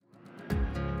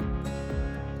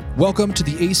Welcome to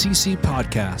the ACC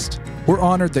Podcast. We're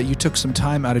honored that you took some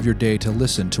time out of your day to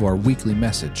listen to our weekly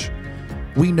message.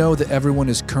 We know that everyone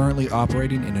is currently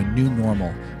operating in a new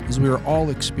normal as we are all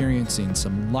experiencing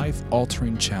some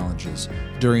life-altering challenges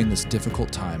during this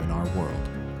difficult time in our world.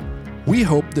 We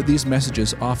hope that these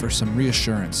messages offer some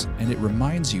reassurance, and it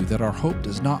reminds you that our hope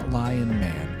does not lie in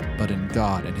man, but in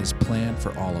God and His plan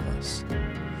for all of us.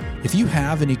 If you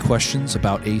have any questions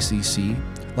about ACC,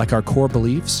 like our core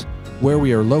beliefs, where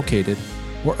we are located,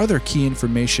 or other key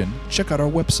information, check out our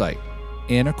website,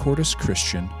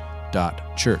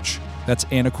 anacorteschristian.church. That's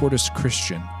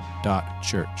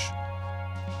anacorteschristian.church.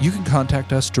 You can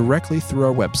contact us directly through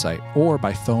our website or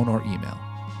by phone or email.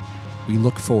 We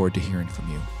look forward to hearing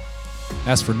from you.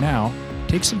 As for now,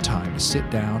 take some time to sit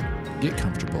down, get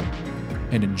comfortable,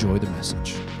 and enjoy the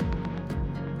message.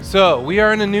 So, we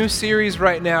are in a new series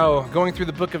right now, going through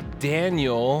the book of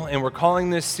Daniel, and we're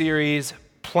calling this series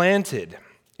Planted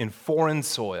in Foreign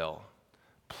Soil.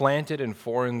 Planted in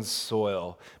Foreign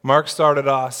Soil. Mark started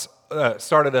us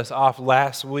off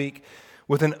last week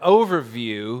with an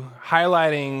overview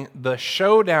highlighting the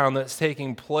showdown that's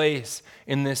taking place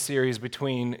in this series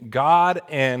between God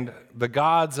and the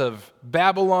gods of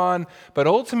Babylon, but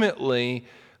ultimately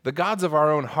the gods of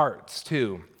our own hearts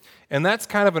too. And that's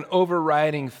kind of an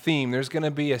overriding theme. There's going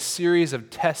to be a series of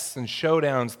tests and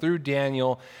showdowns through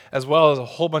Daniel, as well as a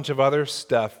whole bunch of other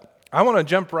stuff. I want to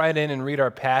jump right in and read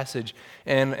our passage,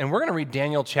 and we're going to read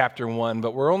Daniel chapter 1,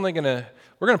 but we're going to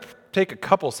take a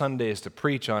couple Sundays to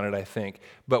preach on it, I think.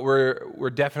 But we're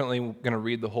definitely going to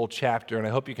read the whole chapter, and I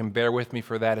hope you can bear with me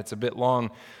for that. It's a bit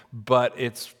long, but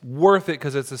it's worth it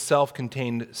because it's a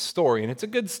self-contained story, and it's a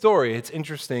good story. It's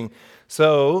interesting.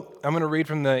 So I'm going to read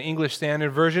from the English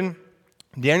Standard Version,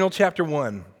 Daniel chapter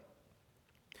 1.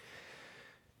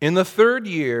 In the 3rd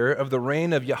year of the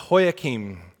reign of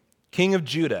Jehoiakim, king of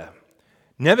Judah,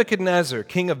 Nebuchadnezzar,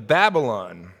 king of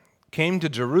Babylon, came to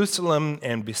Jerusalem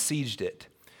and besieged it.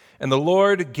 And the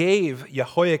Lord gave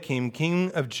Jehoiakim,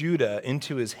 king of Judah,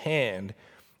 into his hand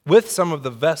with some of the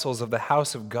vessels of the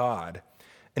house of God.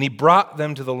 And he brought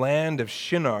them to the land of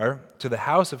Shinar, to the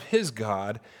house of his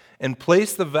God, and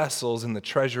placed the vessels in the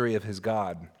treasury of his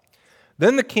God.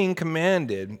 Then the king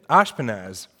commanded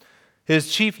Ashpenaz,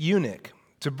 his chief eunuch,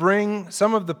 to bring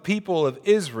some of the people of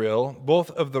Israel,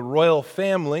 both of the royal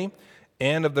family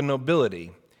and of the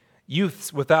nobility,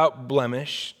 youths without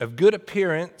blemish, of good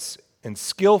appearance, and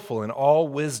skillful in all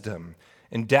wisdom,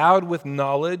 endowed with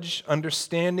knowledge,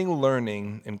 understanding,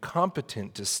 learning, and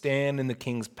competent to stand in the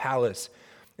king's palace,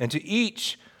 and to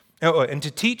teach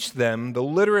them the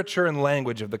literature and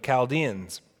language of the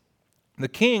Chaldeans. The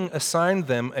king assigned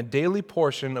them a daily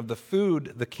portion of the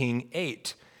food the king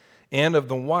ate and of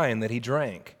the wine that he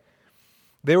drank.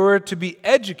 They were to be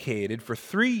educated for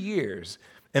 3 years,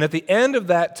 and at the end of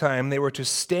that time they were to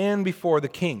stand before the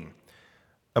king.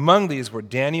 Among these were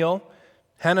Daniel,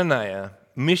 Hananiah,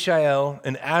 Mishael,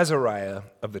 and Azariah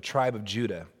of the tribe of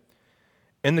Judah.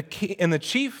 And the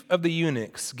chief of the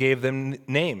eunuchs gave them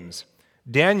names.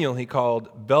 Daniel he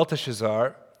called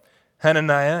Belteshazzar,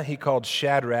 Hananiah he called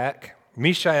Shadrach,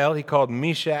 Mishael he called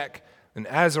Meshach, and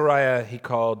Azariah he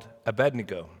called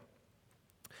Abednego.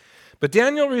 But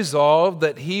Daniel resolved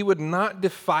that he would not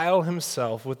defile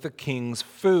himself with the king's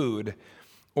food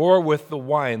or with the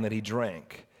wine that he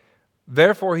drank.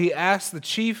 Therefore he asked the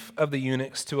chief of the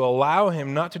eunuchs to allow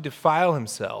him not to defile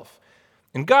himself.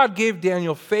 And God gave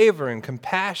Daniel favor and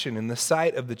compassion in the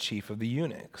sight of the chief of the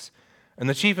eunuchs. And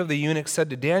the chief of the eunuchs said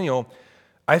to Daniel,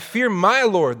 I fear my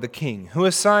lord the king, who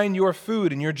assigned your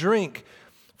food and your drink.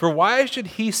 For why should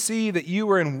he see that you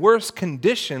are in worse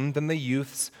condition than the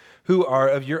youths who are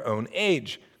of your own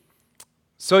age?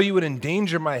 So you would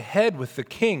endanger my head with the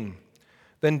king.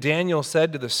 Then Daniel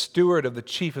said to the steward of the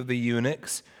chief of the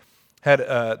eunuchs,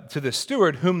 to the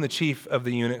steward whom the chief of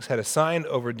the eunuchs had assigned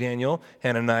over Daniel,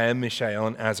 Hananiah, Mishael,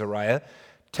 and Azariah,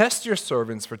 test your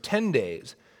servants for 10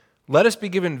 days. Let us be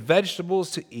given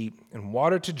vegetables to eat and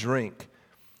water to drink.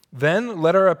 Then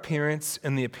let our appearance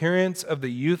and the appearance of the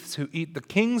youths who eat the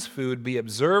king's food be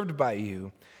observed by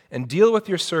you, and deal with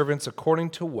your servants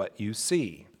according to what you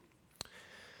see.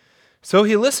 So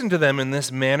he listened to them in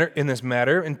this matter,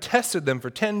 and tested them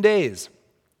for 10 days.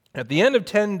 At the end of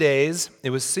 10 days, it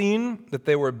was seen that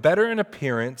they were better in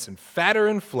appearance and fatter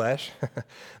in flesh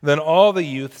than all the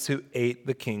youths who ate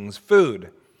the king's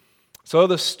food. So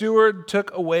the steward took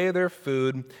away their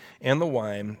food and the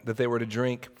wine that they were to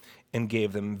drink and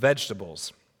gave them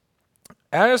vegetables.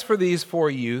 As for these 4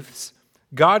 youths,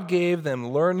 God gave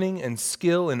them learning and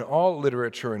skill in all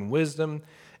literature and wisdom,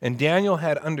 and Daniel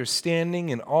had understanding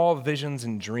in all visions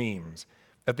and dreams.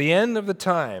 At the end of the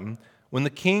time, When the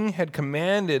king had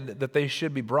commanded that they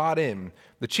should be brought in,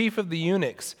 the chief of the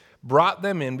eunuchs brought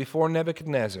them in before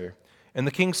Nebuchadnezzar, and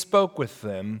the king spoke with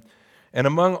them. And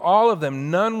among all of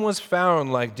them none was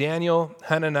found like Daniel,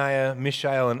 Hananiah,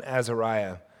 Mishael, and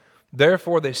Azariah.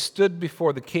 Therefore they stood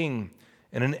before the king,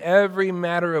 and in every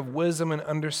matter of wisdom and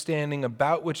understanding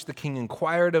about which the king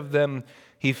inquired of them,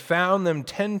 he found them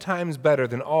 10 times better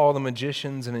than all the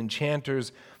magicians and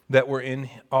enchanters that were in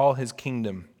all his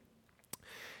kingdom.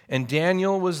 And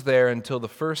Daniel was there until the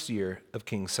first year of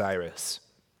King Cyrus.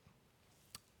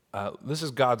 This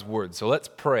is God's word, so let's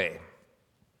pray.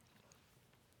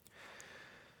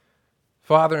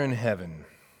 Father in heaven,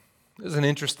 this is an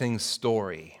interesting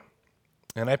story.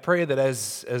 And I pray that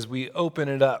as we open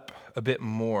it up a bit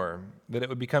more, that it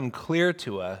would become clear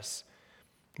to us,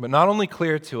 but not only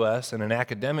clear to us in an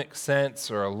academic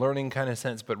sense or a learning kind of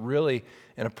sense, but really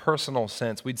in a personal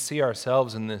sense. We'd see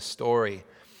ourselves in this story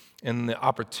and the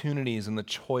opportunities and the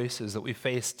choices that we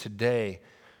face today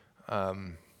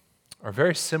are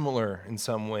very similar in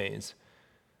some ways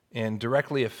and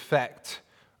directly affect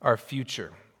our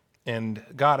future. And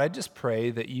God, I just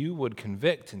pray that you would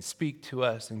convict and speak to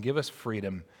us and give us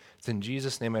freedom. It's in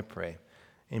Jesus' name I pray.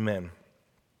 Amen.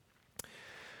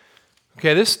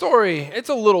 Okay, this story, it's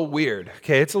a little weird.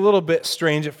 Okay, it's a little bit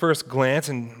strange at first glance,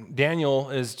 and Daniel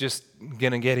is just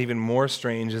going to get even more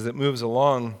strange as it moves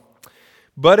along.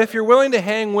 But if you're willing to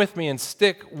hang with me and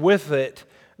stick with it,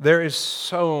 there is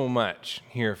so much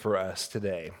here for us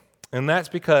today. And that's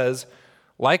because,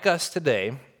 like us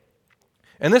today,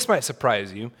 and this might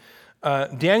surprise you,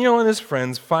 Daniel and his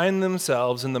friends find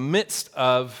themselves in the midst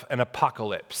of an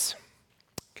apocalypse.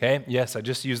 Okay? Yes, I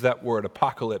just used that word,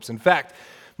 apocalypse. In fact,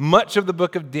 much of the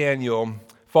book of Daniel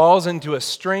falls into a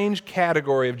strange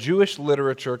category of Jewish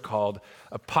literature called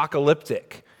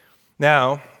apocalyptic.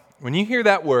 Now, when you hear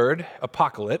that word,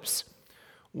 apocalypse,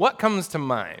 what comes to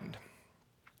mind?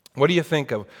 What do you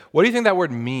think of? What do you think that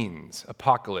word means,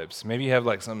 apocalypse? Maybe you have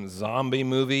like some zombie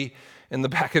movie in the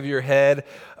back of your head.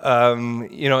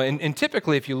 And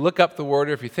typically if you look up the word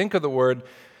or if you think of the word,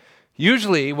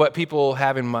 usually what people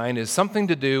have in mind is something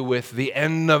to do with the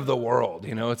end of the world.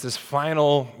 You know, it's this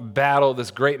final battle,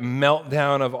 this great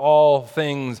meltdown of all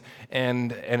things,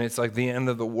 and it's like the end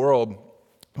of the world.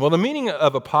 Well, the meaning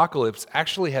of apocalypse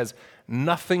actually has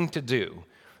nothing to do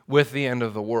with the end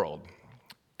of the world,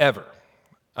 ever.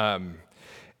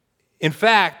 In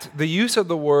fact, the use of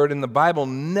the word in the Bible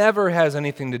never has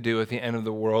anything to do with the end of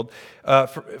the world.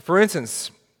 For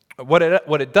instance, what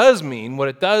it does mean, what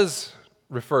it does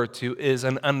refer to is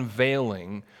an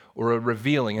unveiling or a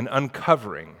revealing, an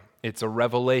uncovering. It's a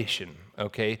revelation,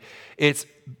 okay? It's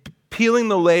peeling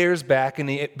the layers back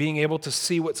and being able to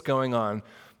see what's going on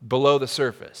below the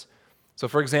surface. So,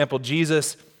 for example,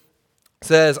 Jesus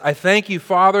says, "I thank you,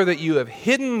 Father, that you have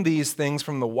hidden these things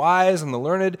from the wise and the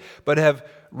learned, but have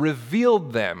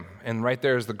revealed them." And right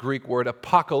there is the Greek word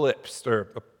apocalypse, or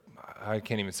I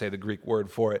can't even say the Greek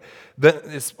word for it.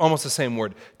 It's almost the same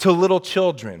word, to little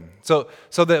children. So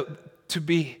that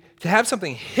to have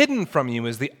something hidden from you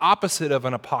is the opposite of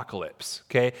an apocalypse,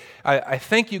 okay? I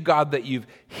thank you, God, that you've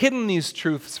hidden these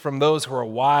truths from those who are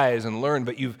wise and learned,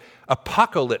 but you've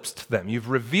apocalypsed them. You've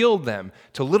revealed them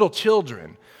to little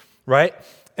children, right?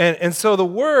 And so the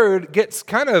word gets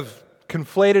kind of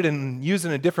conflated and used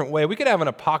in a different way. We could have an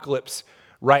apocalypse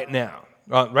right now,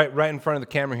 right in front of the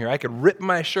camera here. I could rip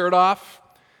my shirt off,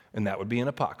 and that would be an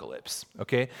apocalypse,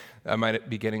 okay? I might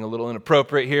be getting a little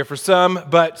inappropriate here for some,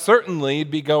 but certainly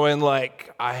you'd be going like,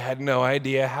 I had no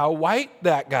idea how white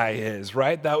that guy is,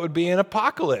 right? That would be an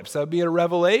apocalypse. That would be a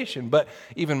revelation. But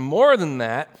even more than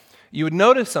that, you would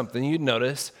notice something. You'd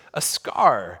notice a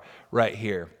scar right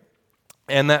here.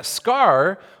 And that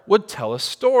scar would tell a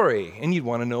story, and you'd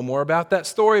want to know more about that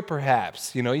story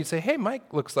perhaps. You know, you'd say, hey,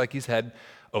 Mike looks like he's had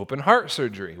open heart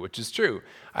surgery, which is true.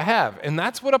 I have. And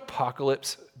that's what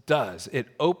apocalypse does.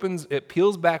 It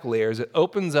peels back layers, it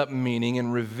opens up meaning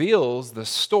and reveals the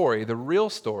story, the real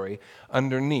story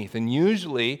underneath. And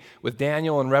usually with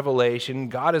Daniel and Revelation,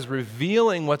 God is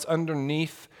revealing what's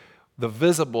underneath the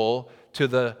visible to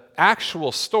the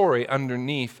actual story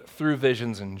underneath through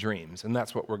visions and dreams. And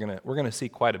that's what we're going to see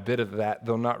quite a bit of that,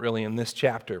 though not really in this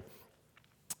chapter.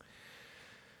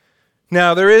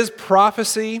 Now, there is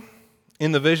prophecy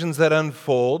in the visions that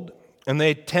unfold, and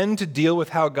they tend to deal with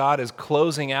how God is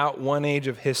closing out one age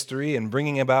of history and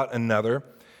bringing about another.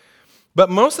 But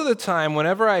most of the time,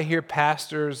 whenever I hear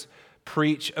pastors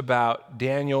preach about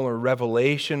Daniel or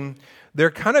Revelation,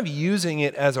 they're kind of using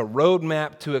it as a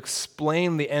roadmap to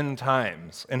explain the end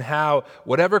times and how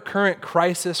whatever current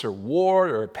crisis or war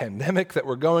or pandemic that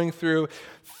we're going through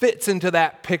fits into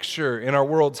that picture in our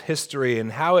world's history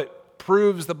and how it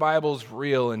proves the Bible's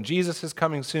real and Jesus is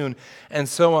coming soon and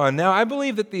so on. Now, I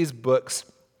believe that these books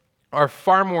are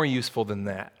far more useful than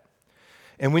that.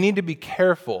 And we need to be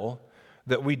careful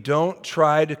that we don't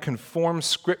try to conform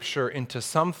Scripture into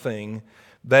something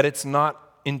that it's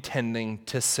not intending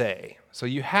to say. So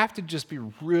you have to just be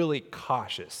really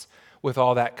cautious with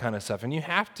all that kind of stuff. And you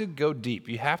have to go deep.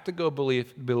 You have to go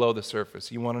below the surface.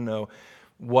 You want to know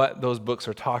what those books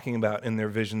are talking about in their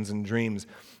visions and dreams.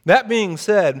 That being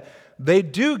said, they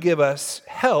do give us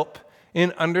help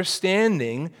in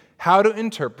understanding how to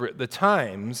interpret the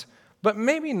times, but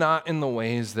maybe not in the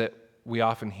ways that we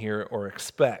often hear or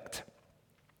expect.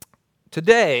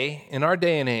 Today, in our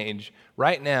day and age,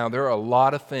 right now, there are a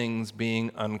lot of things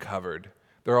being uncovered.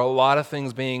 There are a lot of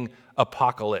things being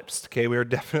apocalypsed. Okay, we are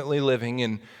definitely living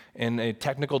in a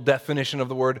technical definition of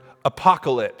the word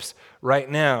apocalypse right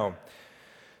now.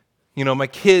 You know, my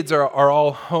kids are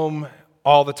all home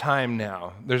all the time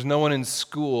now. There's no one in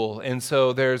school, and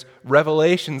so there's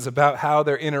revelations about how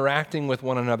they're interacting with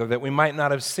one another that we might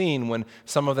not have seen when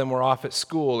some of them were off at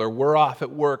school or were off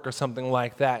at work or something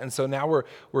like that. And so now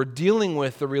we're dealing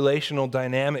with the relational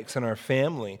dynamics in our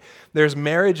family. There's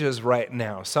marriages right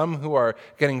now, some who are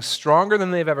getting stronger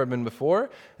than they've ever been before,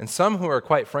 and some who are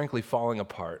quite frankly falling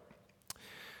apart.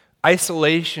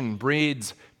 Isolation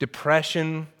breeds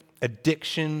depression,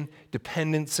 addiction,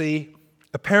 dependency.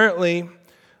 Apparently,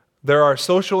 there are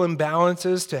social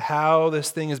imbalances to how this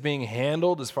thing is being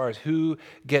handled as far as who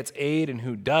gets aid and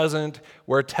who doesn't,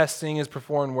 where testing is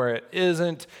performed, where it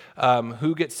isn't,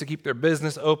 who gets to keep their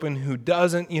business open, who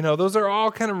doesn't. You know, those are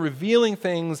all kind of revealing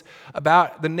things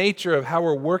about the nature of how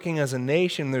we're working as a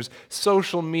nation. There's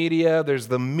social media, there's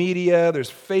the media,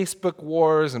 there's Facebook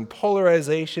wars and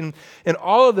polarization, and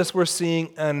all of this we're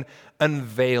seeing an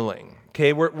unveiling.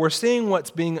 Okay, we're seeing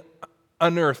what's being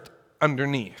unearthed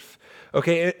underneath.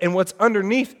 Okay, and what's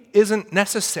underneath isn't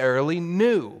necessarily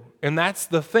new. And that's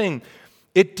the thing.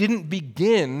 It didn't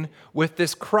begin with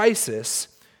this crisis.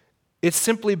 It's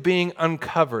simply being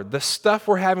uncovered. The stuff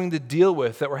we're having to deal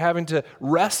with, that we're having to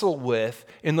wrestle with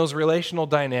in those relational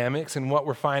dynamics and what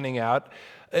we're finding out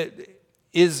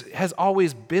has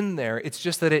always been there. It's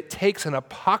just that it takes an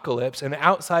apocalypse, an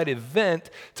outside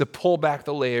event, to pull back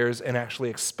the layers and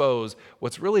actually expose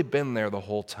what's really been there the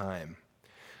whole time.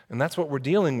 And that's what we're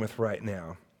dealing with right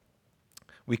now.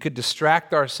 We could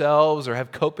distract ourselves or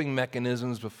have coping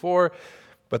mechanisms before,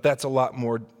 but that's a lot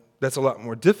more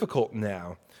difficult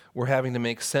now. We're having to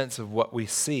make sense of what we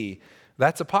see.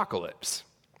 That's apocalypse.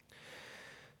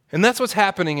 And that's what's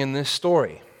happening in this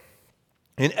story.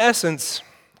 In essence,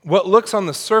 what looks on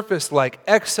the surface like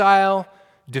exile,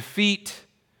 defeat,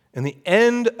 and the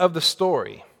end of the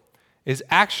story is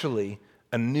actually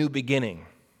a new beginning.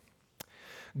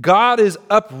 God is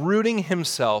uprooting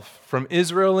himself from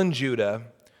Israel and Judah,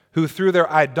 who through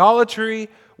their idolatry,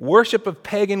 worship of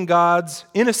pagan gods,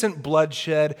 innocent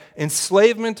bloodshed,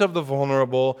 enslavement of the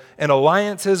vulnerable, and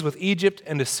alliances with Egypt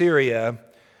and Assyria,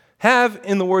 have,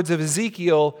 in the words of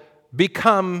Ezekiel,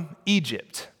 become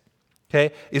Egypt.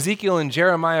 Okay? Ezekiel and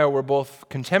Jeremiah were both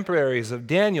contemporaries of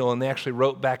Daniel, and they actually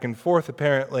wrote back and forth,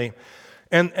 apparently.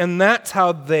 And that's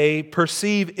how they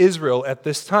perceive Israel at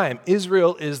this time.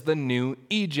 Israel is the new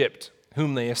Egypt,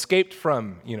 whom they escaped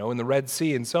from, in the Red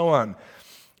Sea and so on.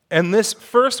 And this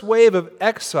first wave of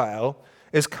exile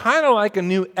is kind of like a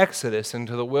new exodus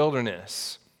into the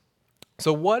wilderness.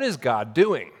 So what is God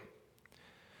doing?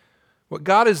 What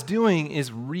God is doing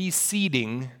is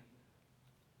reseeding,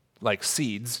 like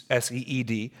seeds,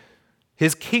 S-E-E-D,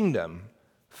 his kingdom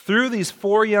through these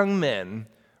 4 young men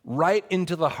right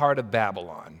into the heart of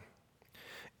Babylon.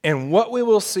 And what we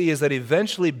will see is that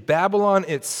eventually Babylon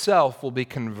itself will be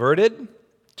converted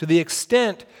to the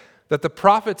extent that the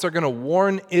prophets are going to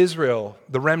warn Israel,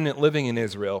 the remnant living in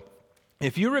Israel,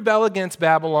 if you rebel against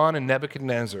Babylon and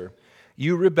Nebuchadnezzar,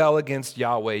 you rebel against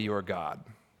Yahweh your God.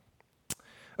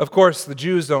 Of course, the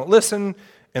Jews don't listen,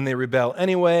 and they rebel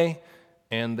anyway,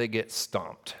 and they get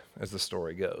stomped, as the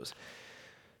story goes.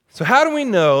 So how do we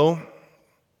know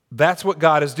that's what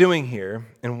God is doing here,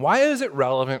 and why is it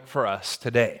relevant for us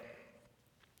today?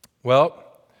 Well,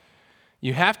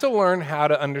 you have to learn how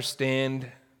to understand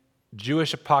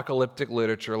Jewish apocalyptic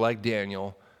literature like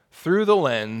Daniel through the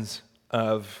lens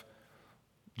of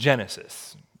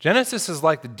Genesis. Genesis is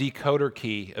like the decoder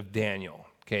key of Daniel.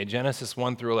 Okay, Genesis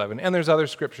 1 through 11. And there's other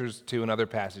scriptures too and other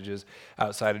passages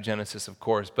outside of Genesis, of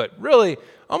course. But really,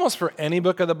 almost for any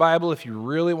book of the Bible, if you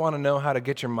really want to know how to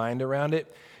get your mind around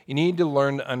it, you need to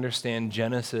learn to understand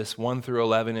Genesis 1 through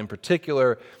 11 in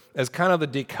particular as kind of the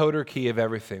decoder key of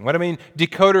everything. What I mean,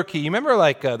 decoder key, you remember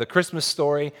like the Christmas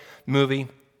Story movie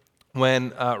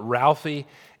when Ralphie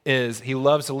is he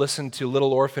loves to listen to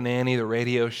Little Orphan Annie, the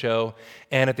radio show,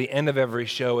 and at the end of every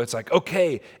show, it's like,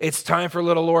 okay, it's time for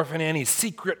Little Orphan Annie's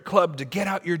secret club to get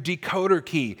out your decoder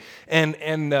key, and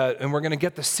we're going to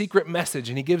get the secret message,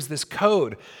 and he gives this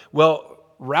code. Well,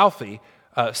 Ralphie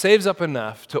saves up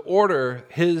enough to order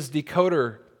his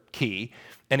decoder key,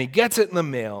 and he gets it in the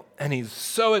mail, and he's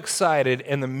so excited,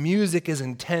 and the music is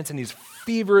intense, and he's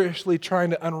feverishly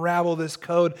trying to unravel this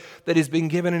code that he's been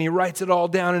given, and he writes it all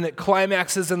down, and it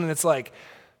climaxes, and then it's like,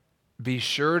 be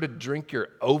sure to drink your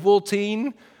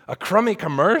Ovaltine, a crummy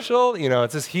commercial.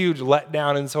 It's this huge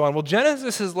letdown and so on. Well,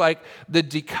 Genesis is like the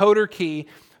decoder key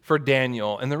for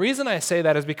Daniel, and the reason I say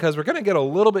that is because we're going to get a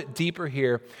little bit deeper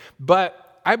here, but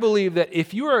I believe that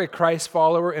if you are a Christ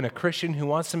follower and a Christian who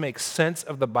wants to make sense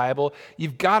of the Bible,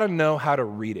 you've got to know how to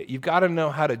read it. You've got to know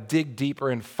how to dig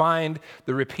deeper and find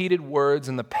the repeated words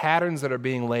and the patterns that are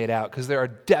being laid out, because there are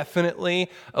definitely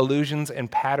allusions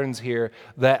and patterns here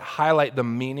that highlight the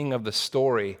meaning of the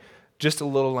story just a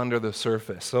little under the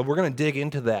surface. So we're going to dig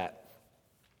into that.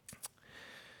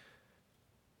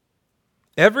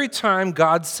 Every time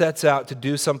God sets out to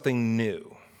do something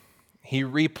new, he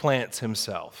replants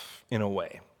himself in a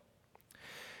way.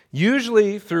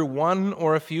 Usually through one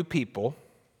or a few people,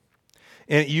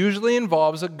 and it usually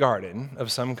involves a garden of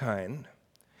some kind.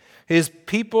 His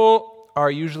people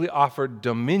are usually offered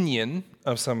dominion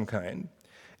of some kind,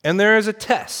 and there is a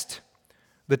test.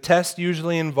 The test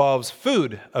usually involves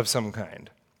food of some kind.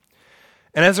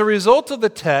 And as a result of the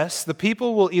test, the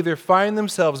people will either find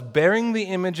themselves bearing the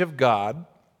image of God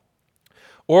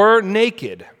or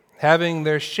naked, having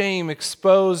their shame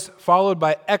exposed, followed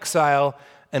by exile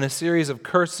and a series of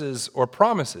curses or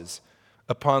promises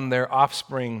upon their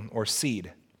offspring or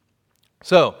seed.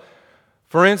 So,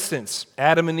 for instance,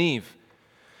 Adam and Eve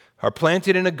are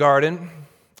planted in a garden,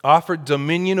 offered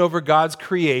dominion over God's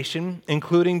creation,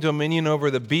 including dominion over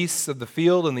the beasts of the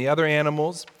field and the other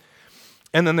animals.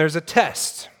 And then there's a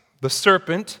test. The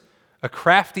serpent, a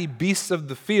crafty beast of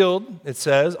the field, it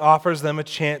says, offers them a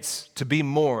chance to be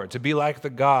more, to be like the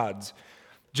gods.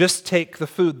 Just take the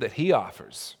food that he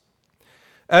offers.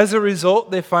 As a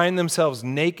result, they find themselves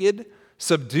naked,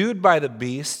 subdued by the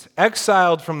beast,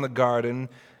 exiled from the garden,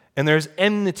 and there's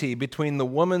enmity between the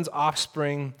woman's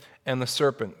offspring and the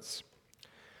serpent's.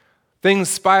 Things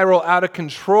spiral out of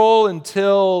control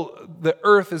until the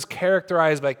earth is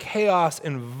characterized by chaos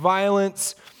and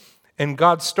violence, and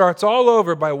God starts all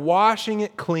over by washing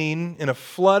it clean in a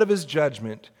flood of his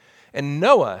judgment. And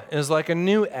Noah is like a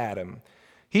new Adam.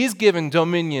 He's given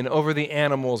dominion over the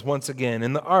animals once again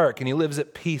in the ark, and he lives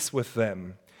at peace with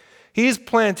them. He's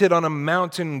planted on a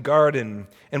mountain garden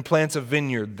and plants a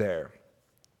vineyard there.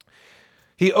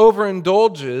 He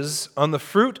overindulges on the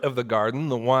fruit of the garden,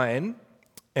 the wine,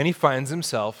 and he finds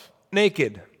himself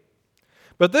naked.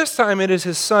 But this time it is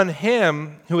his son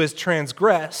Ham who has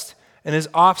transgressed, and his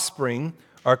offspring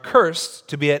are cursed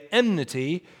to be at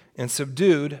enmity and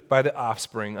subdued by the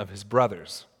offspring of his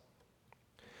brothers.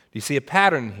 Do you see a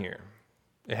pattern here?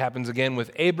 It happens again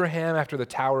with Abraham after the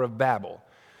Tower of Babel.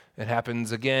 It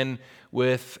happens again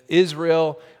with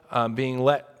Israel being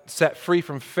set free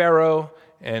from Pharaoh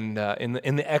and in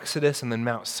the Exodus, and then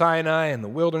Mount Sinai and the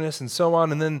wilderness and so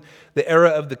on, and then the era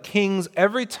of the kings.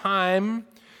 Every time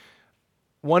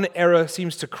one era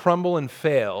seems to crumble and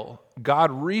fail, God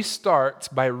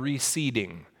restarts by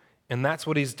reseeding, and that's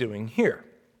what he's doing here.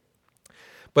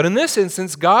 But in this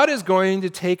instance, God is going to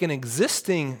take an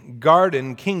existing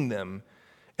garden kingdom,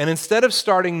 and instead of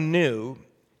starting new,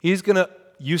 he's going to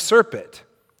usurp it,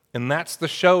 and that's the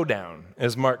showdown,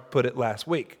 as Mark put it last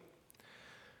week.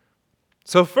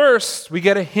 So first, we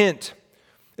get a hint.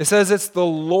 It says it's the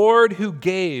Lord who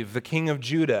gave the king of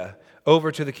Judah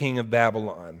over to the king of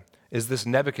Babylon. Is this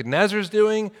Nebuchadnezzar's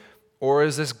doing, or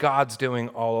is this God's doing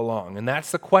all along? And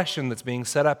that's the question that's being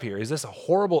set up here. Is this a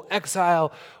horrible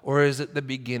exile, or is it the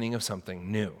beginning of something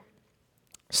new?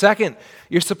 Second,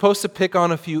 you're supposed to pick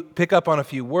up on a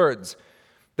few words.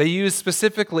 They use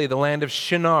specifically the land of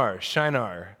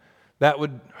Shinar. That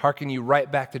would hearken you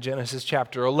right back to Genesis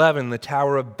chapter 11, the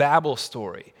Tower of Babel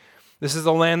story. This is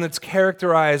a land that's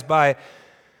characterized by,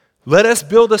 let us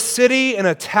build a city and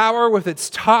a tower with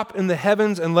its top in the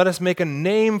heavens, and let us make a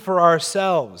name for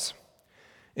ourselves.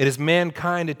 It is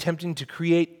mankind attempting to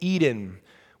create Eden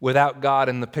without God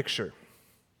in the picture.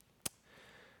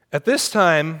 At this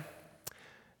time,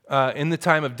 in the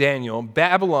time of Daniel,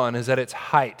 Babylon is at its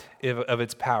height of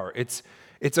its power.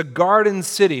 It's a garden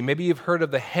city. Maybe you've heard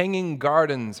of the Hanging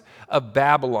Gardens of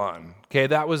Babylon. Okay,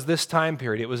 that was this time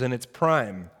period. It was in its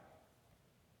prime.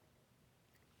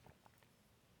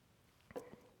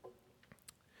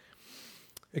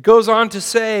 It goes on to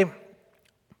say,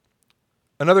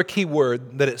 another key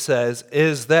word that it says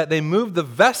is that they moved the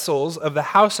vessels of the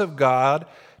house of God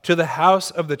to the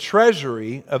house of the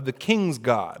treasury of the king's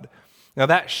God. Now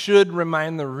that should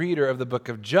remind the reader of the book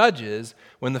of Judges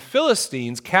when the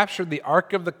Philistines captured the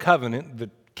Ark of the Covenant, the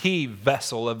key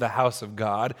vessel of the house of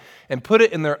God, and put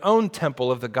it in their own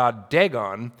temple of the god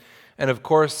Dagon. And of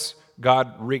course,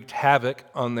 God wreaked havoc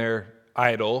on their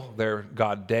idol, their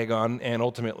god Dagon, and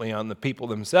ultimately on the people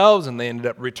themselves, and they ended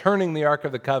up returning the Ark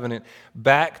of the Covenant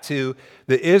back to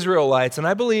the Israelites. And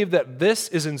I believe that this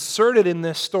is inserted in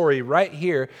this story right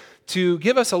here to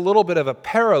give us a little bit of a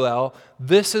parallel.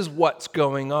 This is what's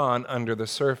going on under the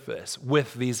surface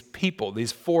with these people,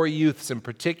 these four youths in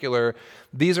particular.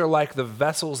 These are like the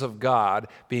vessels of God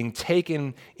being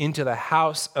taken into the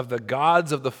house of the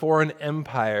gods of the foreign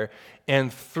empire,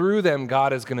 and through them,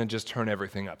 God is going to just turn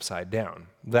everything upside down.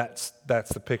 That's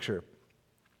the picture.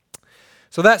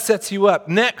 So that sets you up.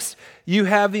 Next, you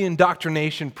have the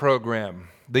indoctrination program,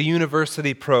 the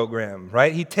university program,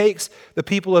 right? He takes the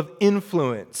people of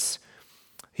influence.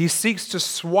 He seeks to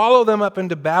swallow them up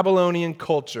into Babylonian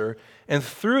culture and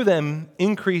through them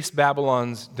increase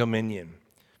Babylon's dominion.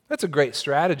 That's a great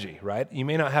strategy, right? You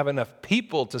may not have enough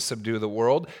people to subdue the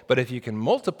world, but if you can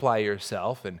multiply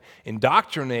yourself and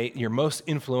indoctrinate your most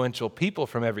influential people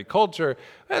from every culture,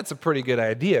 that's a pretty good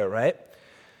idea, right?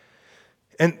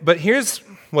 But here's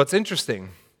what's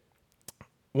interesting.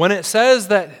 When it says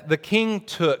that the king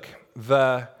took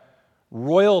the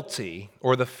royalty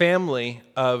or the family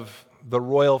of the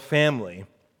royal family,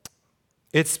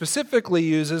 it specifically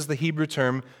uses the Hebrew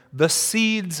term, the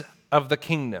seeds of the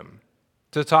kingdom,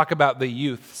 to talk about the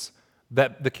youths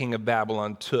that the king of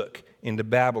Babylon took into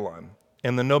Babylon,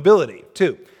 and the nobility,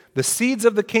 too. The seeds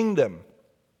of the kingdom.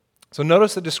 So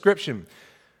notice the description.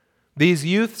 These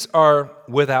youths are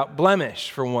without blemish,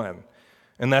 for one.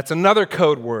 And that's another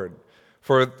code word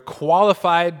for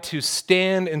qualified to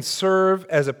stand and serve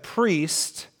as a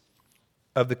priest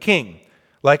of the king,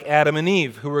 like Adam and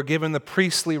Eve, who were given the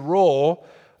priestly role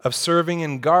of serving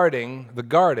and guarding the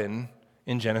garden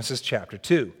in Genesis chapter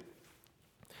 2.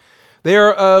 They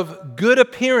are of good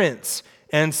appearance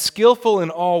and skillful in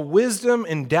all wisdom,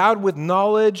 endowed with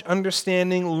knowledge,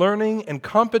 understanding, learning, and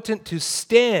competent to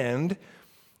stand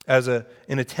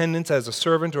in attendance as a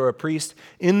servant or a priest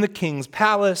in the king's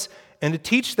palace, and to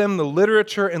teach them the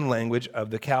literature and language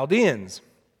of the Chaldeans.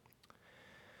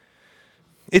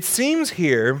 It seems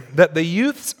here that the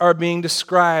youths are being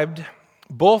described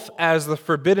both as the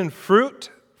forbidden fruit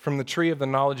from the tree of the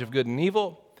knowledge of good and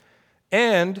evil,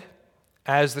 and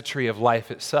as the tree of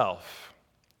life itself.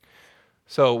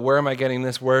 So where am I getting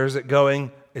this? Where is it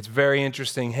going? It's very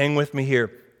interesting. Hang with me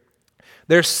here.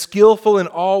 They're skillful in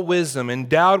all wisdom,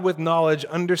 endowed with knowledge,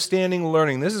 understanding,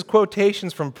 learning. This is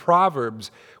quotations from Proverbs,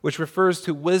 which refers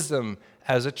to wisdom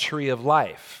as a tree of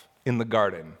life in the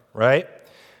garden, right?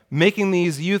 Making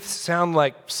these youths sound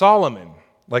like Solomon,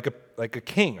 like a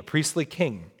king, a priestly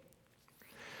king.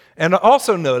 And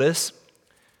also notice,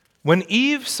 when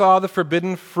Eve saw the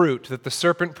forbidden fruit that the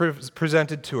serpent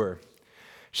presented to her,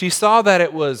 she saw that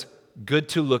it was good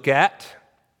to look at,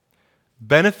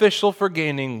 beneficial for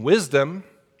gaining wisdom,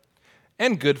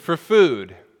 and good for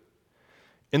food.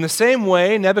 In the same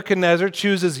way, Nebuchadnezzar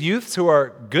chooses youths who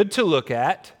are good to look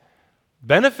at,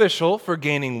 beneficial for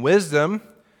gaining wisdom,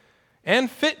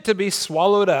 and fit to be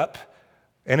swallowed up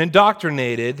and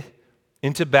indoctrinated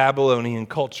into Babylonian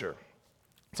culture.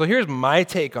 So here's my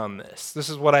take on this. This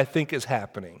is what I think is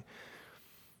happening.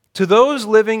 To those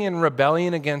living in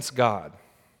rebellion against God,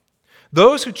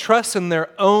 those who trust in their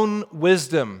own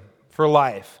wisdom for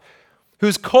life,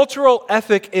 whose cultural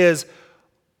ethic is,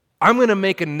 I'm going to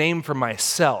make a name for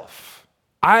myself.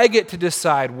 I get to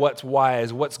decide what's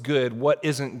wise, what's good, what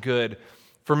isn't good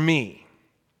for me.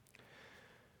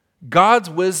 God's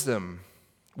wisdom,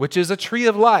 which is a tree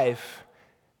of life,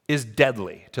 is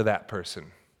deadly to that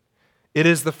person. It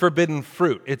is the forbidden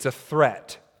fruit. It's a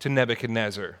threat to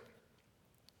Nebuchadnezzar.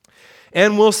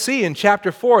 And we'll see in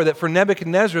chapter 4 that for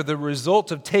Nebuchadnezzar, the result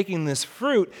of taking this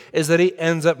fruit is that he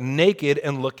ends up naked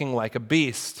and looking like a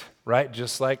beast, right?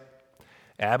 Just like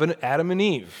Adam and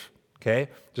Eve, okay?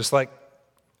 Just like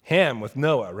Ham with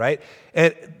Noah, right?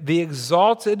 And the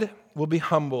exalted will be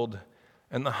humbled,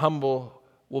 and the humble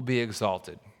will be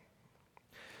exalted.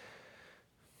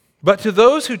 But to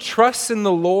those who trust in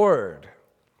the Lord,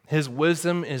 His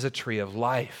wisdom is a tree of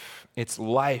life. It's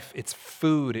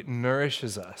food, it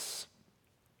nourishes us.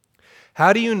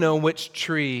 How do you know which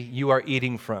tree you are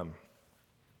eating from?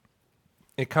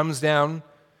 It comes down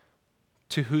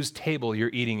to whose table you're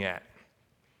eating at.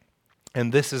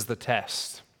 And this is the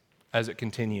test as it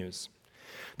continues.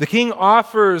 The king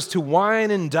offers to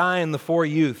wine and dine the four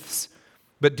youths,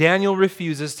 but Daniel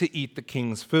refuses to eat the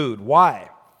king's food. Why?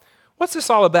 What's this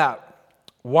all about?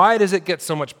 Why does it get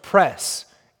so much press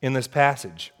in this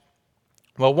passage?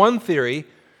 Well, one theory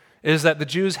is that the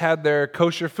Jews had their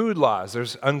kosher food laws.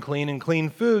 There's unclean and clean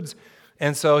foods,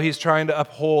 and so he's trying to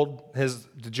uphold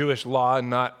the Jewish law and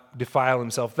not defile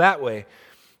himself that way.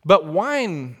 But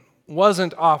wine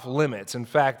wasn't off limits. In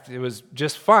fact, it was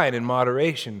just fine in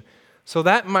moderation. So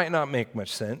that might not make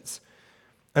much sense.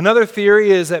 Another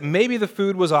theory is that maybe the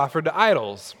food was offered to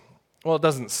idols. Well, it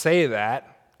doesn't say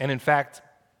that. And in fact,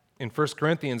 in 1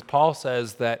 Corinthians, Paul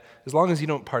says that as long as you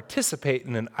don't participate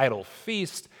in an idol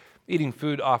feast, eating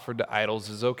food offered to idols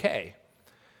is okay.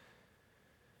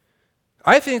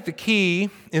 I think the key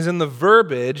is in the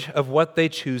verbiage of what they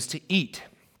choose to eat.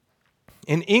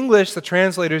 In English, the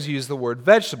translators use the word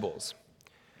vegetables,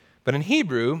 but in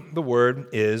Hebrew, the word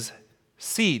is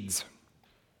seeds.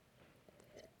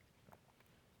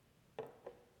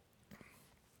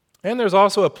 And there's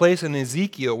also a place in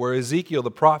Ezekiel where Ezekiel, the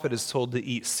prophet, is told to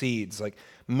eat seeds, like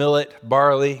millet,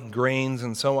 barley, grains,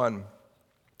 and so on.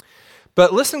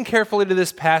 But listen carefully to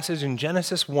this passage in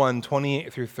Genesis 1,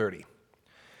 28 through 30.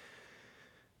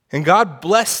 And God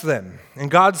blessed them,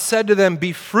 and God said to them,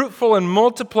 "Be fruitful and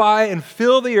multiply, and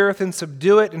fill the earth and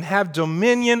subdue it, and have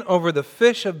dominion over the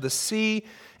fish of the sea,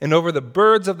 and over the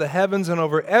birds of the heavens, and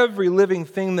over every living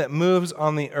thing that moves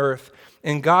on the earth."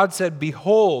 And God said,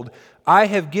 "Behold, I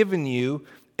have given you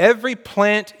every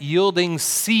plant yielding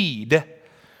seed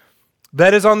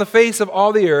that is on the face of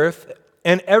all the earth,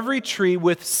 and every tree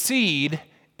with seed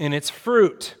in its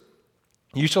fruit.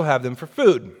 You shall have them for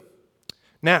food.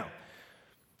 Now,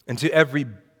 and to every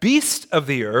beast of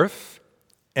the earth,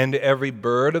 and to every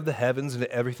bird of the heavens, and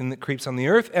to everything that creeps on the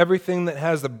earth, everything that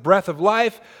has the breath of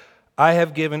life, I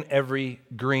have given every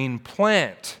green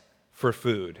plant for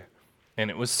food." And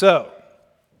it was so.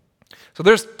 So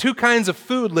there's two kinds of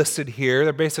food listed here.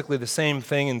 They're basically the same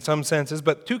thing in some senses,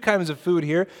 but two kinds of food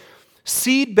here.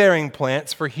 Seed-bearing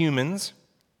plants for humans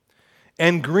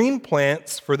and green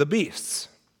plants for the beasts.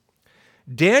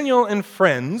 Daniel and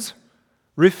friends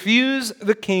refuse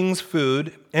the king's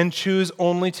food and choose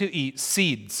only to eat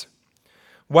seeds.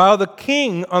 While the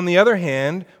king, on the other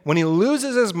hand, when he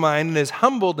loses his mind and is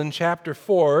humbled in chapter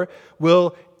 4,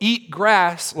 will eat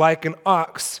grass like an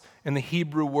ox. And the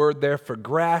Hebrew word there for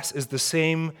grass is the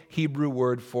same Hebrew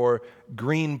word for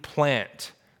green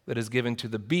plant that is given to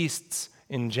the beasts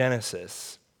in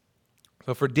Genesis.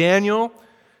 So for Daniel,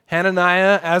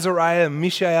 Hananiah, Azariah, and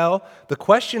Mishael, the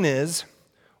question is,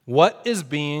 what is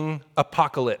being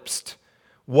apocalypsed?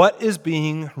 What is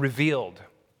being revealed?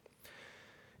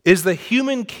 Is the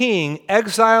human king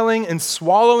exiling and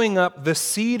swallowing up the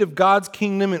seed of God's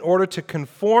kingdom in order to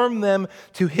conform them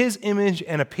to his image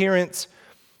and appearance?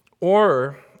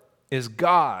 Or is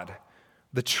God,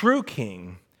 the true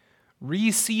king,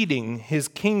 reseeding his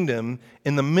kingdom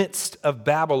in the midst of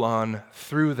Babylon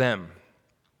through them?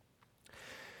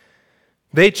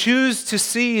 They choose to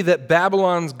see that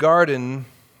Babylon's garden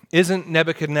isn't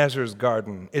Nebuchadnezzar's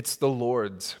garden, it's the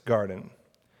Lord's garden.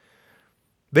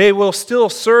 They will still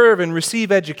serve and receive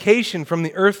education from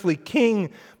the earthly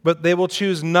king, but they will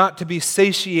choose not to be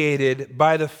satiated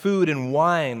by the food and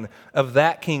wine of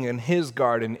that king and his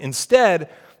garden. Instead,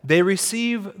 they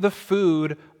receive the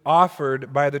food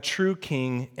offered by the true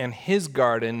king and his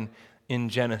garden in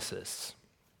Genesis.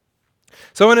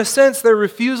 So in a sense, their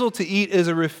refusal to eat is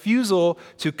a refusal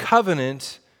to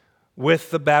covenant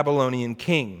with the Babylonian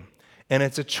king. And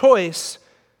it's a choice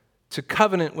to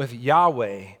covenant with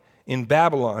Yahweh in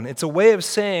Babylon. It's a way of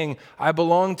saying, I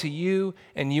belong to you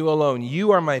and you alone.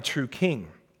 You are my true king.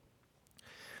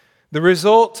 The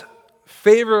result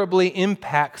favorably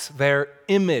impacts their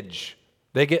image.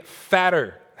 They get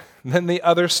fatter than the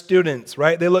other students,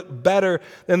 right? They look better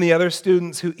than the other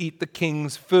students who eat the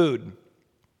king's food.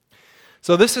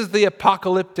 So this is the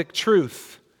apocalyptic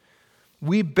truth.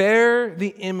 We bear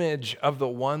the image of the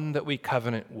one that we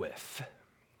covenant with.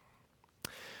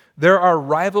 There are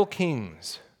rival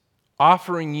kings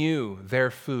offering you their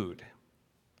food,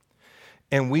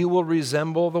 and we will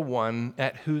resemble the one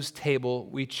at whose table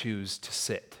we choose to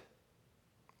sit.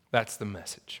 That's the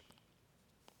message.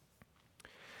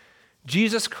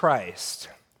 Jesus Christ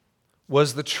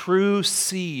was the true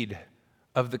seed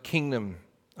of the kingdom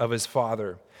of his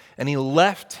Father, and he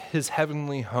left his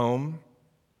heavenly home,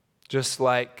 just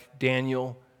like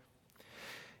Daniel,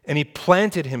 and he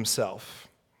planted himself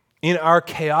in our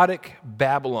chaotic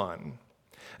Babylon,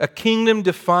 a kingdom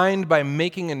defined by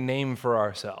making a name for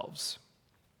ourselves.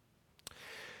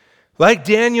 Like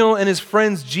Daniel and his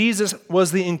friends, Jesus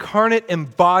was the incarnate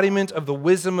embodiment of the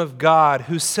wisdom of God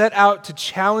who set out to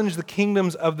challenge the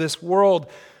kingdoms of this world,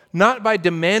 not by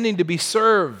demanding to be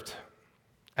served,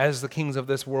 as the kings of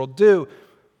this world do,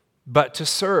 but to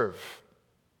serve,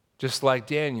 just like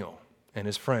Daniel and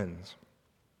his friends.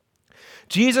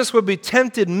 Jesus would be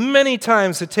tempted many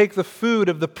times to take the food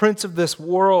of the prince of this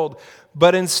world,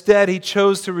 but instead he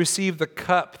chose to receive the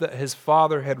cup that his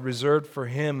Father had reserved for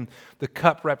him, the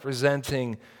cup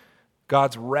representing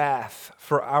God's wrath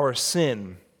for our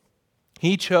sin.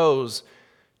 He chose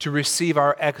to receive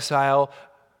our exile.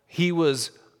 He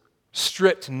was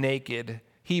stripped naked.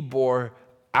 He bore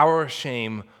our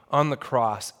shame on the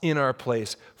cross in our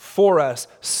place for us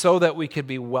so that we could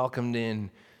be welcomed in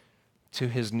to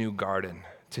his new garden,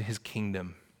 to his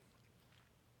kingdom.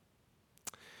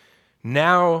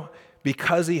 Now,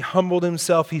 because he humbled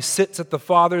himself, he sits at the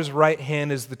Father's right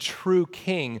hand as the true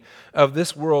king of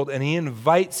this world, and he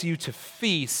invites you to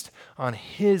feast on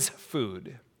his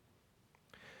food.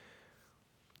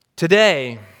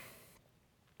 Today,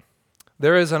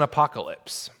 there is an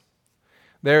apocalypse.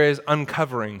 There is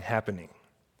uncovering happening.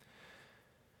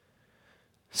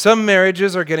 Some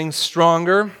marriages are getting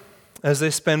stronger as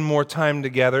they spend more time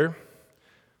together.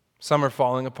 Some are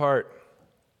falling apart.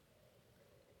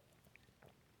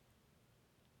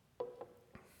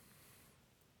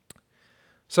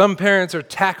 Some parents are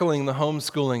tackling the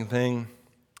homeschooling thing.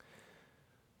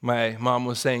 My mom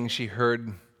was saying she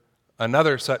heard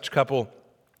another such couple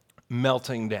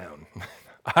melting down.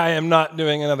 I am not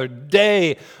doing another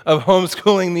day of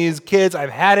homeschooling these kids.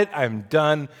 I've had it. I'm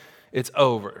done. It's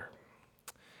over.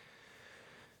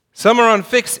 Some are on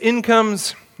fixed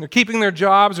incomes. They're keeping their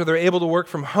jobs or they're able to work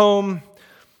from home.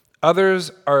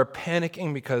 Others are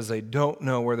panicking because they don't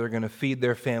know where they're going to feed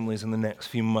their families in the next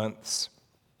few months.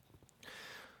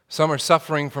 Some are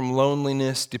suffering from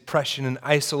loneliness, depression, and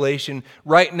isolation.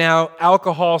 Right now,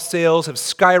 alcohol sales have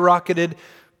skyrocketed.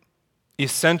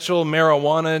 Essential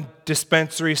marijuana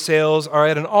dispensary sales are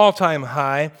at an all-time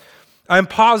high. I'm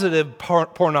positive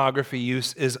pornography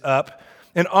use is up,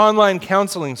 and online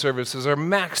counseling services are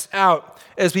maxed out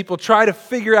as people try to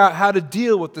figure out how to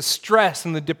deal with the stress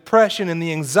and the depression and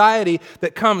the anxiety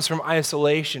that comes from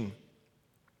isolation.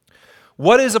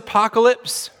 What is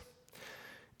apocalypse?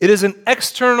 It is an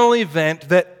external event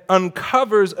that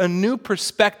uncovers a new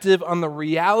perspective on the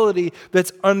reality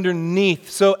that's underneath.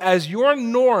 So as your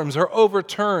norms are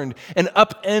overturned and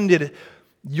upended,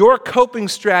 your coping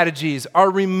strategies are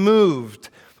removed.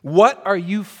 What are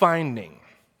you finding?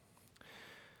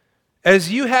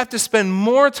 As you have to spend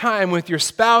more time with your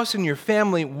spouse and your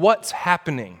family, what's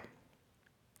happening?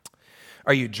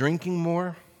 Are you drinking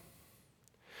more?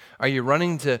 Are you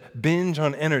running to binge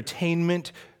on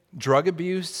entertainment, drug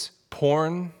abuse,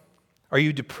 porn? Are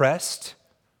you depressed?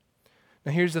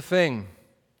 Now here's the thing.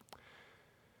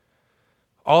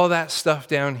 All of that stuff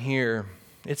down here,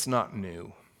 it's not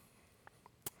new.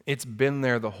 It's been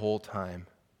there the whole time.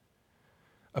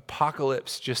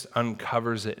 Apocalypse just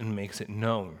uncovers it and makes it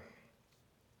known.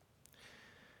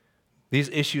 These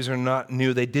issues are not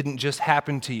new. They didn't just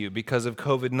happen to you because of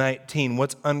COVID-19.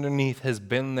 What's underneath has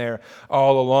been there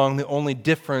all along. The only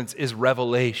difference is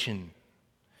revelation.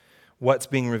 What's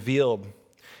being revealed.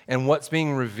 And what's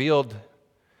being revealed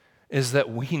is that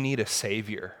we need a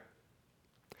Savior.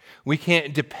 We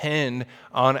can't depend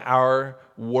on our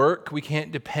work. We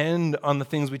can't depend on the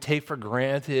things we take for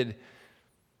granted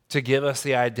to give us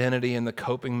the identity and the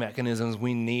coping mechanisms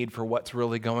we need for what's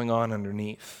really going on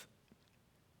underneath.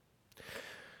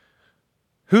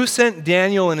 Who sent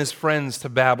Daniel and his friends to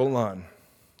Babylon?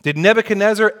 Did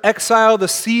Nebuchadnezzar exile the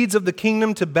seeds of the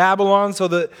kingdom to Babylon so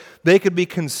that they could be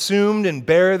consumed and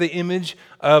bear the image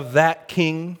of that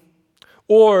king?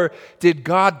 Or did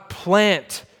God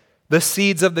plant the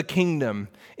seeds of the kingdom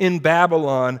in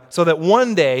Babylon so that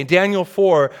one day, Daniel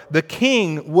 4, the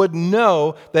king would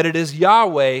know that it is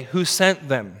Yahweh who sent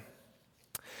them?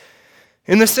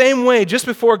 In the same way, just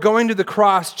before going to the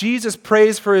cross, Jesus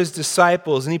prays for his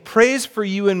disciples, and he prays for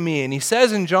you and me. And he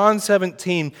says in John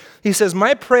 17, he says,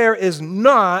 "My prayer is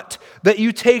not that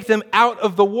you take them out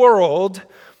of the world,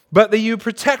 but that you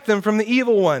protect them from the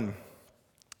evil one."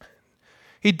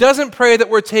 He doesn't pray that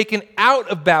we're taken out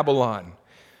of Babylon.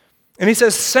 And he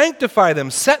says, sanctify them,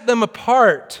 set them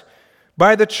apart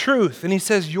by the truth. And he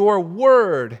says, your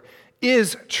word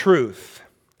is truth.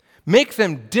 Make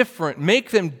them different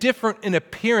in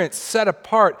appearance, set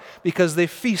apart, because they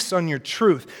feast on your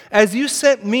truth. As you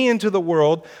sent me into the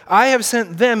world, I have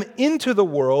sent them into the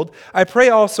world. I pray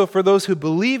also for those who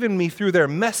believe in me through their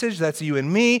message, that's you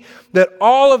and me, that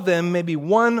all of them may be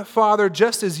one, Father,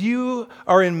 just as you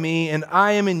are in me and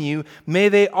I am in you. May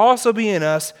they also be in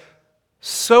us,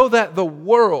 so that the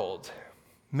world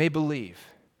may believe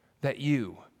that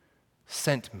you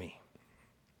sent me.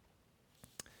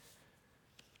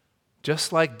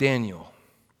 just like Daniel,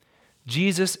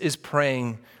 Jesus is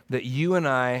praying that you and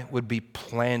I would be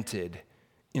planted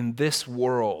in this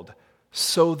world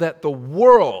so that the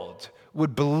world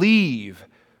would believe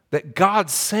that God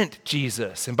sent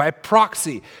Jesus, and by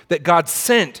proxy, that God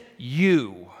sent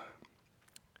you.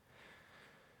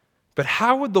 But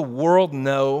how would the world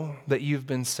know that you've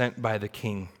been sent by the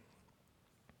King?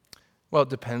 Well, it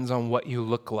depends on what you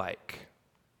look like.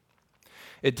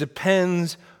 It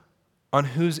depends on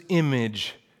whose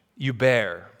image you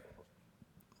bear.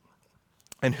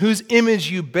 And whose image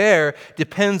you bear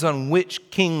depends on which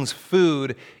king's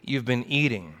food you've been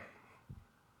eating.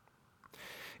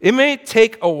 It may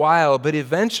take a while, but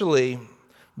eventually,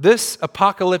 this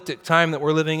apocalyptic time that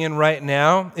we're living in right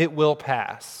now, it will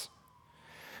pass.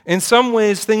 In some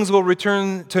ways, things will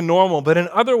return to normal, but in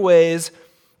other ways,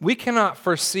 we cannot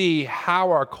foresee how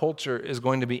our culture is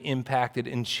going to be impacted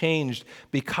and changed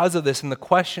because of this. And the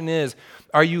question is,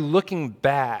 are you looking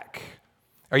back?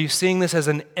 Are you seeing this as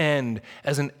an end,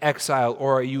 as an exile,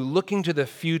 or are you looking to the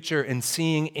future and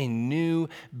seeing a new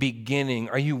beginning?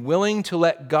 Are you willing to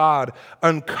let God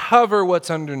uncover what's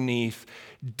underneath,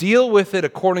 deal with it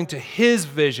according to His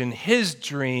vision, His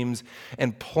dreams,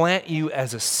 and plant you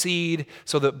as a seed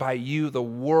so that by you the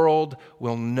world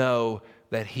will know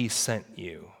that He sent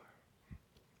you?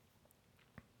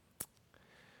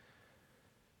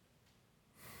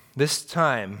 This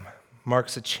time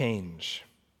marks a change.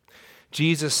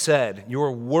 Jesus said,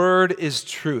 "Your word is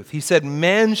truth." He said,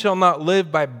 "Man shall not live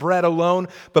by bread alone,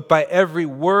 but by every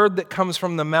word that comes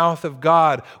from the mouth of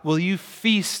God." Will you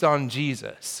feast on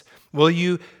Jesus? Will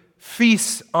you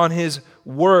feast on His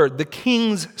word, the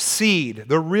King's seed,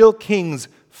 the real King's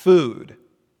food,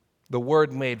 the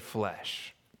Word made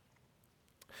flesh?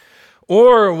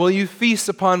 Or will you feast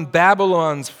upon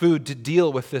Babylon's food to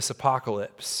deal with this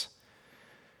apocalypse?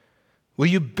 Will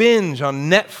you binge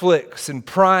on Netflix and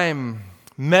Prime,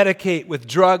 medicate with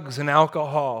drugs and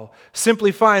alcohol,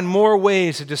 simply find more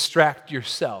ways to distract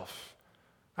yourself?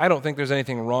 I don't think there's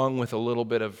anything wrong with a little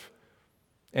bit of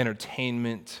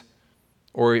entertainment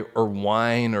or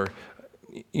wine or,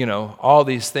 all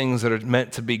these things that are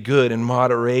meant to be good in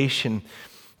moderation.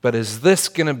 But is this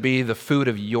going to be the food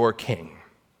of your King?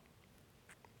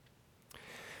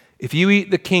 If you eat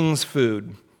the King's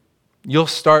food, you'll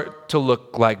start to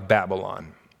look like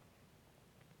Babylon,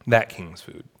 that king's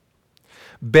food,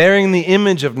 bearing the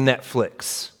image of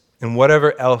Netflix and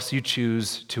whatever else you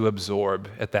choose to absorb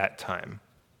at that time.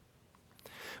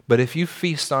 But if you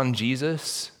feast on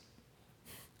Jesus,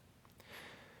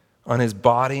 on His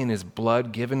body and His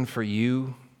blood given for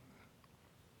you,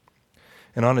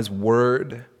 and on His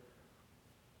word,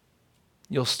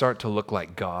 you'll start to look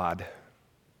like God.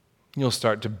 You'll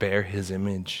start to bear His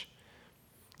image.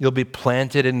 You'll be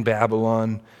planted in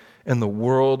Babylon, and the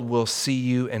world will see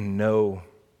you and know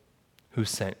who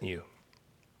sent you.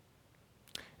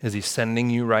 Is He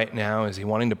sending you right now? Is He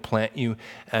wanting to plant you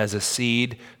as a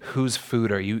seed? Whose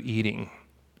food are you eating?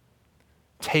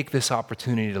 Take this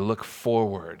opportunity to look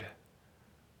forward.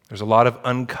 There's a lot of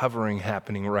uncovering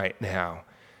happening right now.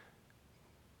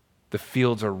 The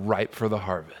fields are ripe for the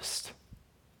harvest.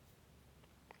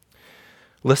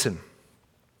 Listen.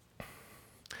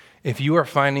 If you are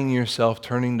finding yourself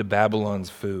turning to Babylon's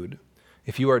food,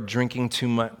 if you are drinking too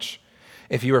much,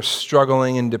 if you are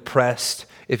struggling and depressed,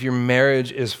 if your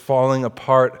marriage is falling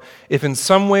apart, if in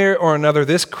some way or another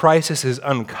this crisis is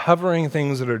uncovering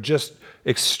things that are just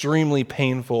extremely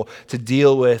painful to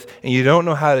deal with and you don't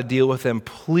know how to deal with them,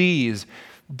 please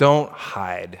don't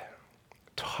hide.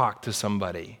 Talk to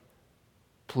somebody.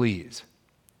 Please.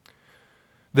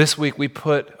 This week we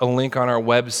put a link on our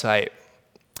website.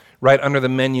 Right under the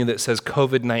menu that says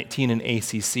COVID-19 and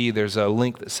ACC, there's a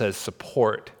link that says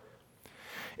support.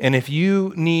 And if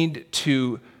you need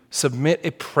to submit a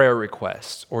prayer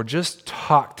request or just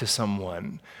talk to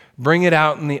someone, bring it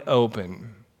out in the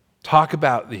open. Talk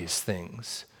about these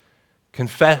things.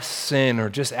 Confess sin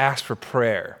or just ask for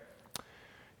prayer.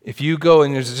 If you go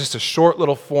and there's just a short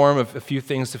little form of a few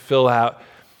things to fill out,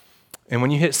 and when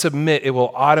you hit submit, it will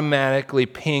automatically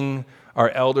ping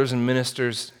our elders and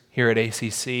ministers here at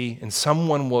ACC, and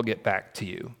someone will get back to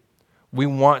you. We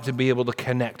want to be able to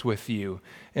connect with you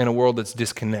in a world that's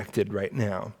disconnected right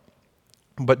now.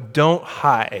 But don't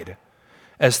hide.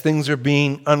 As things are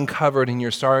being uncovered and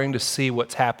you're starting to see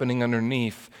what's happening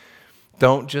underneath,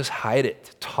 don't just hide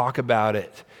it. Talk about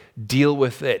it. Deal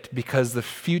with it, because the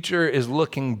future is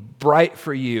looking bright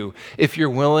for you if you're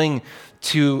willing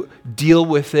to deal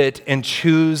with it and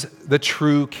choose the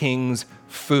true King's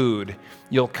food.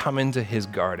 You'll come into His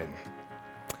garden.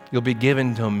 You'll be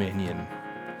given dominion.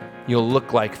 You'll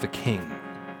look like the King.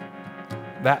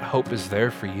 That hope is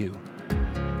there for you.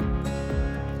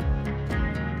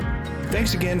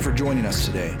 Thanks again for joining us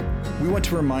today. We want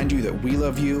to remind you that we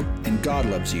love you and God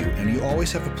loves you, and you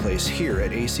always have a place here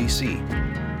at ACC,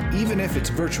 even if it's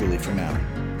virtually for now.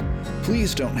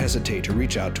 Please don't hesitate to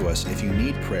reach out to us if you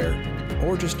need prayer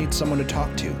or just need someone to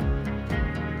talk to.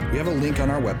 We have a link on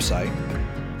our website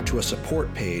to a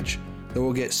support page that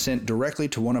will get sent directly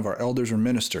to one of our elders or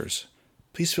ministers.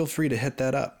 Please feel free to hit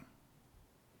that up.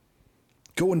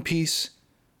 Go in peace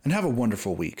and have a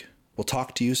wonderful week. We'll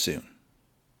talk to you soon.